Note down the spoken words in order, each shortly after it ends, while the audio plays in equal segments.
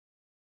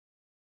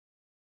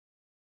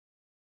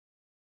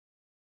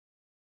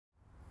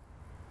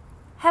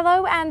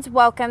Hello and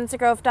welcome to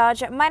Grove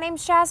Dodge. My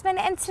name's Jasmine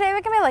and today we're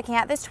going to be looking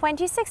at this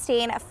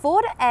 2016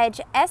 Ford Edge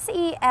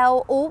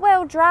SEL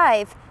all-wheel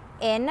drive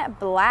in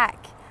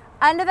black.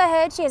 Under the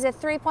hood she has a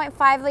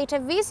 3.5 litre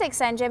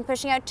V6 engine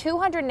pushing out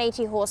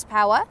 280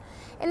 horsepower.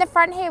 In the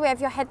front here we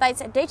have your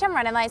headlights, daytime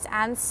running lights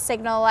and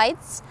signal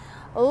lights.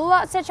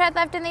 Lots of tread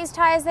left in these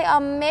tyres. They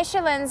are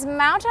Michelin's,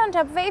 mounted on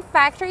top of a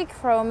factory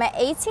chrome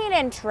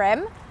 18-inch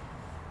trim.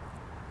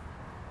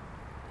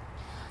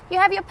 You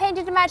have your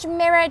painted to match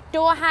mirror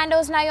door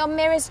handles. Now your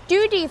mirrors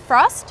do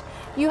defrost.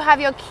 You have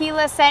your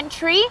keyless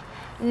entry,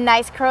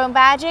 nice chrome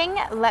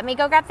badging. Let me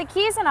go grab the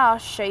keys and I'll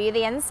show you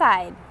the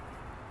inside.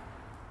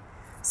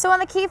 So on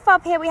the key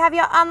fob here we have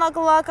your unlock,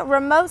 lock,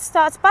 remote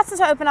starts,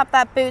 buttons to open up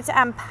that boot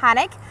and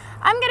panic.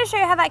 I'm going to show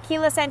you how that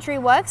keyless entry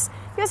works.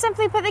 You'll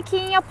simply put the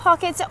key in your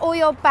pocket or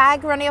your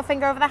bag, run your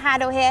finger over the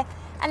handle here,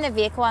 and the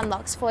vehicle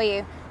unlocks for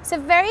you. It's a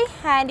very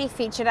handy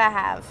feature to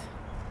have.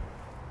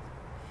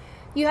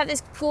 You have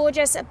this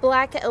gorgeous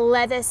black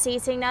leather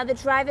seating. Now the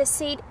driver's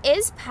seat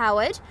is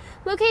powered.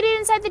 Located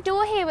inside the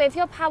door here with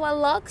your power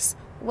locks,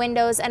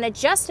 windows and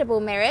adjustable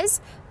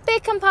mirrors.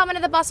 Big compartment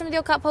at the bottom with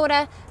your cup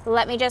holder.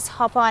 Let me just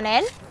hop on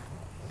in.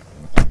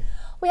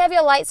 We have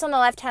your lights on the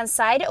left hand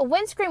side,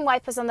 windscreen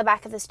wipers on the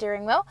back of the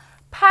steering wheel,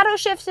 paddle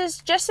shifters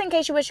just in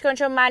case you wish to go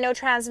into a manual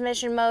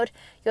transmission mode,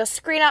 your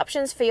screen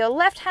options for your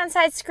left hand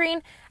side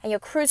screen, and your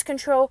cruise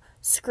control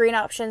screen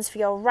options for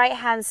your right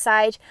hand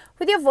side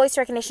with your voice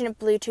recognition,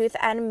 Bluetooth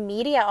and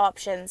media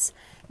options.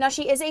 Now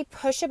she is a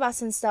push a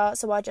button start,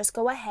 so I'll just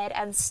go ahead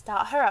and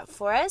start her up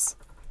for us.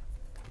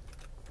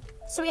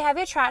 So we have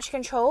your traction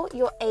control,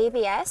 your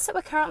ABS.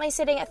 We're currently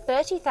sitting at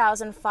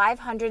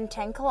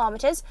 30,510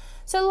 kilometers,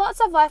 so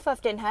lots of life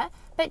left in her.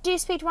 But do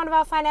speak to one of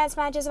our finance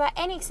managers about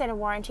any extended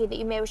warranty that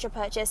you may wish to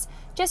purchase,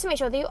 just to make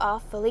sure that you are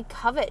fully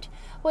covered.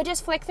 We'll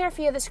just flick through a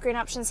few of the screen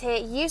options here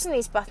using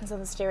these buttons on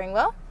the steering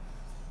wheel.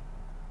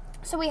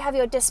 So we have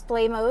your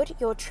display mode,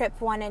 your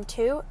trip 1 and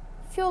 2,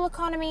 fuel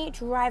economy,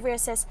 driver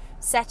assist,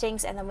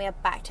 settings, and then we are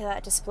back to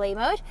that display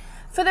mode.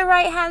 For the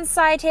right hand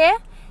side here,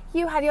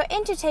 you have your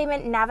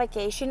entertainment,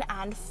 navigation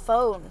and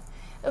phone.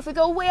 If we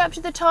go way up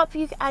to the top,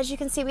 as you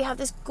can see, we have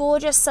this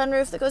gorgeous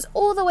sunroof that goes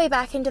all the way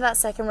back into that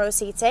second row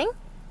seating.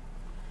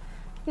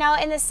 Now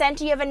in the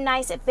center you have a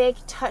nice big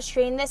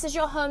touchscreen. This is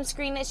your home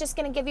screen. It's just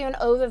going to give you an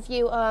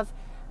overview of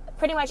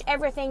pretty much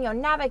everything, your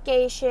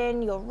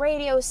navigation, your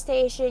radio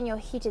station, your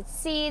heated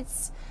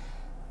seats.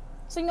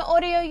 So in your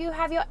audio you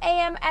have your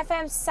AM,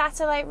 FM,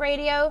 satellite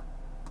radio,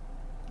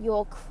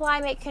 your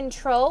climate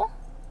control,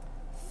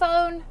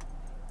 phone,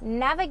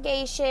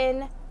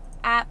 navigation,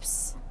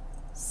 apps,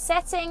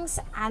 settings,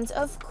 and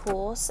of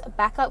course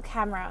backup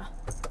camera.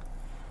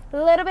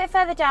 A little bit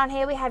further down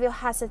here we have your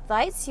hazard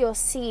lights, your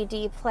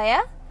CD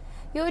player,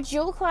 your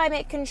dual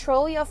climate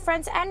control, your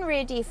front and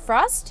rear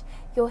defrost,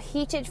 your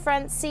heated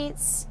front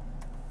seats.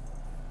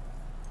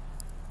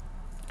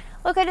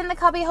 Located in the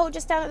cubby hole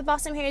just down at the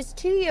bottom here is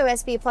 2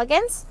 USB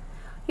plugins.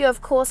 You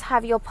of course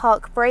have your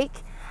park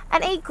brake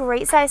and a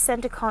great size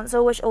center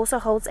console which also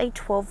holds a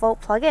 12-volt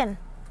plug-in.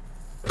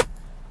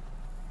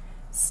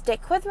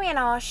 Stick with me and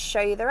I'll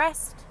show you the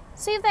rest.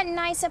 So you have that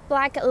nice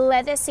black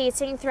leather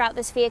seating throughout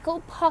this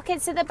vehicle,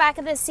 pockets at the back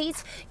of the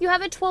seats. You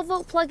have a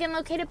 12-volt plug-in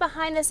located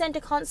behind the center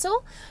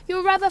console.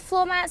 Your rubber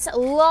floor mats,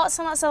 lots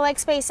and lots of leg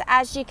space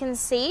as you can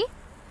see.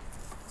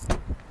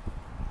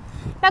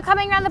 Now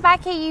coming around the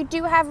back here, you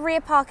do have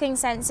rear parking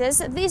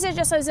sensors. These are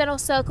just those little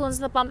circles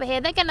in the bumper here.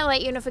 They're going to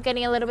let you know if we're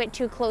getting a little bit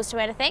too close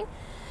to anything.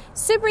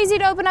 Super easy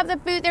to open up the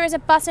boot. There is a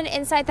button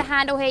inside the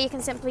handle here. You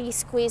can simply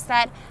squeeze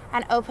that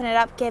and open it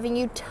up, giving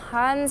you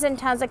tons and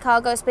tons of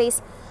cargo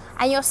space.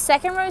 And your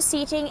second row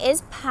seating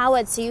is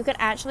powered, so you can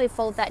actually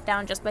fold that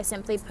down just by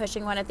simply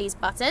pushing one of these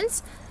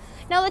buttons.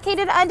 Now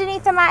located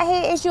underneath the mat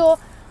here is your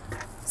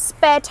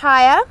spare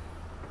tire.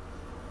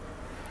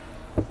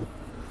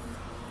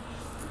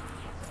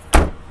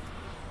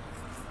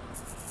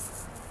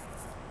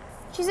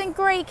 She's in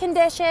great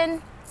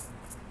condition.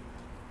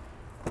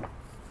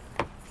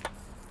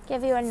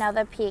 Give you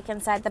another peek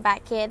inside the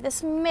back here.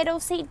 This middle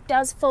seat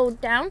does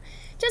fold down,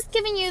 just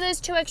giving you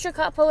those 2 extra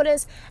cup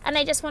holders, and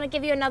I just want to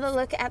give you another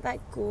look at that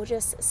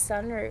gorgeous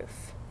sunroof.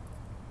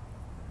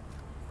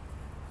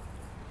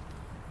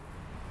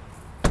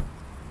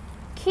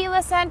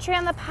 Keyless entry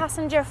on the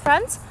passenger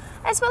front,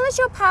 as well as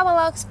your power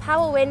locks,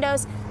 power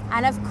windows,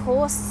 and of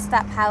course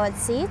that powered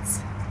seats.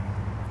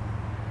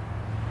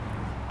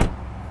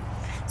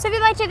 So if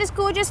you'd like to take this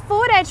gorgeous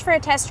Ford Edge for a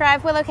test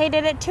drive, we're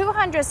located at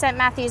 200 St.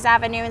 Matthews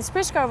Avenue in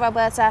Spruce Grove,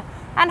 Alberta,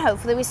 and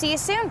hopefully we see you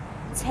soon.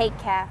 Take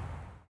care.